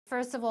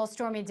first of all,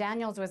 Stormy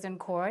Daniels was in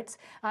court.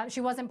 She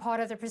wasn't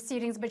part of the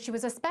proceedings, but she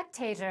was a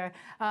spectator,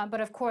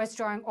 but of course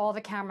drawing all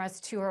the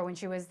cameras to her when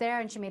she was there,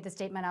 and she made the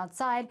statement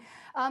outside.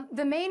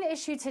 The main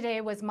issue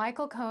today was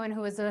Michael Cohen,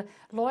 who is a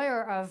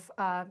lawyer of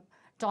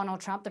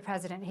Donald Trump, the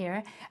president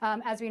here.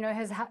 As we know,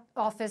 his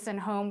office and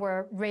home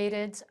were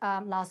raided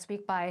last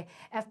week by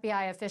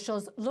FBI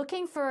officials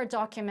looking for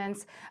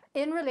documents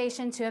in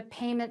relation to a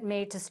payment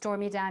made to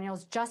Stormy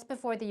Daniels just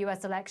before the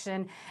U.S.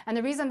 election. And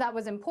the reason that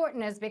was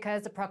important is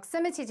because the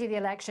proximity to the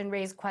election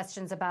raised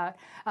questions about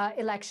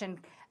election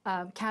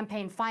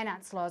campaign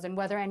finance laws and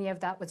whether any of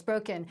that was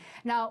broken.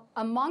 Now,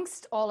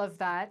 amongst all of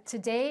that,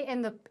 today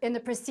in the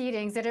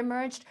proceedings, it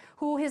emerged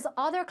who his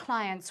other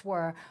clients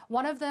were.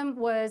 One of them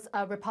was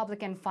a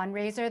Republican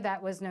fundraiser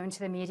that was known to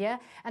the media,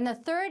 and the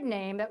third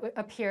name that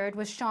appeared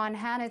was Sean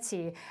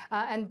Hannity,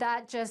 and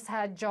that just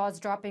had jaws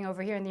dropping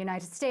over here in the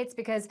United States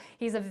because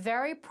he's a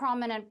very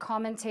prominent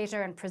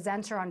commentator and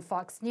presenter on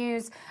Fox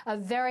News, a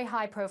very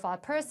high-profile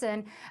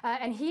person,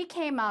 and he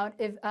came out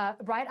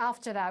right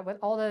after that with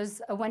all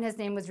those when his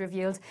name was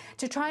revealed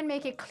to try and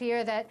make it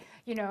clear that,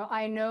 you know,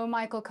 I know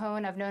Michael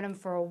Cohen, I've known him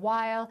for a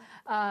while,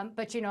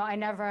 but, you know, I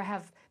never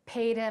have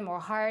paid him or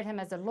hired him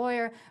as a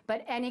lawyer,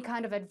 but any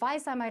kind of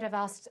advice I might have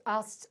asked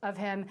of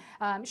him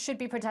should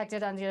be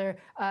protected under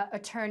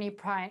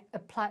attorney-client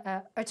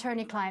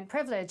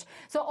privilege.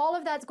 So all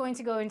of that's going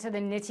to go into the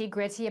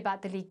nitty-gritty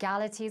about the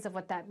legalities of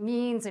what that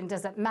means and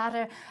does it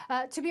matter.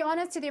 To be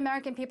honest, to the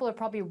American people, it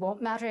probably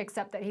won't matter,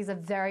 except that he's a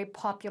very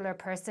popular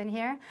person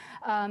here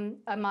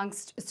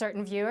amongst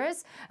certain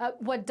viewers.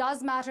 What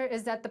does matter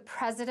is that the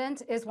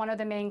president is one of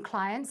the main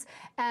clients,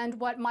 and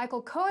what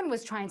Michael Cohen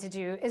was trying to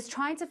do is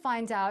trying to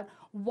find out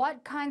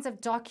what kinds of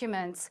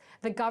documents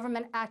the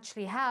government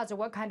actually has or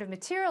what kind of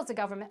materials the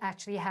government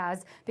actually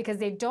has, because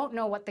they don't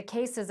know what the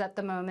case is at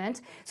the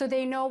moment, so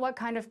they know what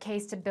kind of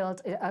case to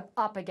build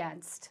up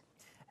against.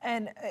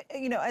 And,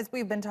 you know, as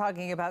we've been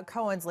talking about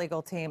Cohen's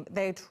legal team,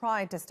 they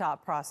tried to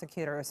stop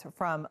prosecutors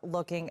from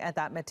looking at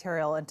that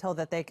material until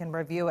that they can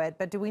review it.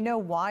 But do we know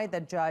why the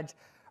judge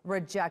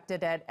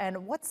rejected it?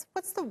 And what's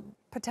the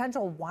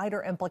potential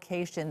wider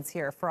implications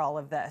here for all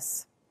of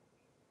this?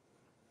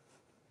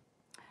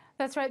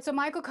 That's right. So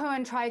Michael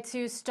Cohen tried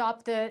to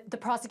stop the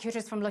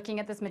prosecutors from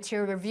looking at this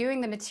material, reviewing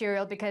the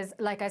material, because,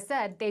 like I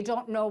said, they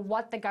don't know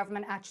what the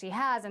government actually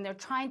has, and they're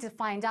trying to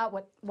find out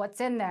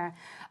what's in there.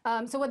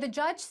 So what the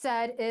judge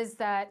said is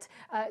that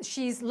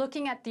she's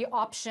looking at the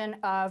option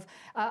of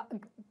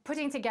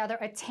putting together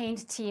a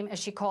taint team, as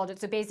she called it.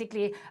 So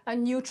basically a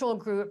neutral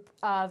group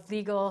of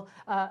legal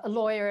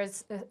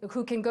lawyers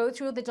who can go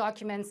through the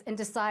documents and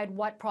decide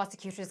what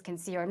prosecutors can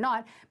see or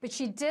not. But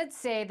she did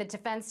say the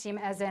defense team,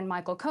 as in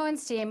Michael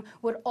Cohen's team,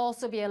 would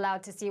also be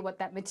allowed to see what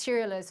that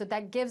material is. So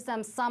that gives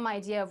them some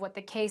idea of what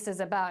the case is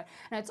about.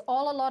 And it's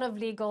all a lot of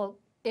legal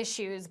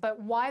issues,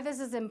 but why this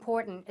is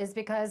important is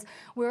because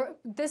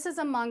this is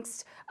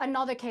amongst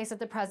another case that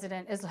the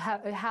president is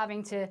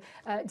having to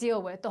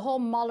deal with, the whole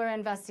Mueller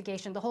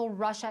investigation, the whole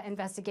Russia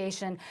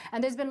investigation.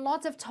 And there's been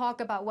lots of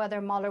talk about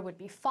whether Mueller would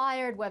be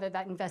fired, whether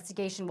that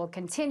investigation will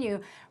continue.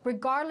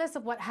 Regardless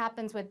of what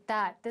happens with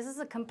that, this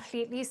is a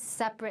completely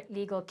separate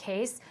legal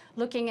case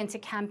looking into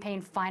campaign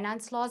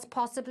finance laws,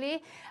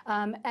 possibly.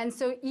 And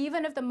so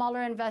even if the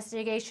Mueller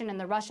investigation and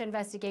the Russia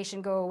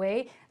investigation go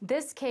away,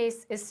 this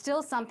case is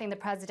still something the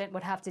president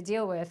would have to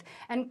deal with.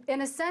 And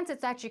in a sense,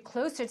 it's actually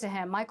closer to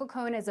him. Michael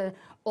Cohen is an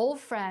old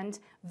friend,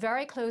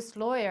 very close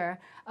lawyer,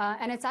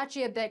 and it's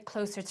actually a bit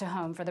closer to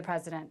home for the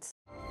president.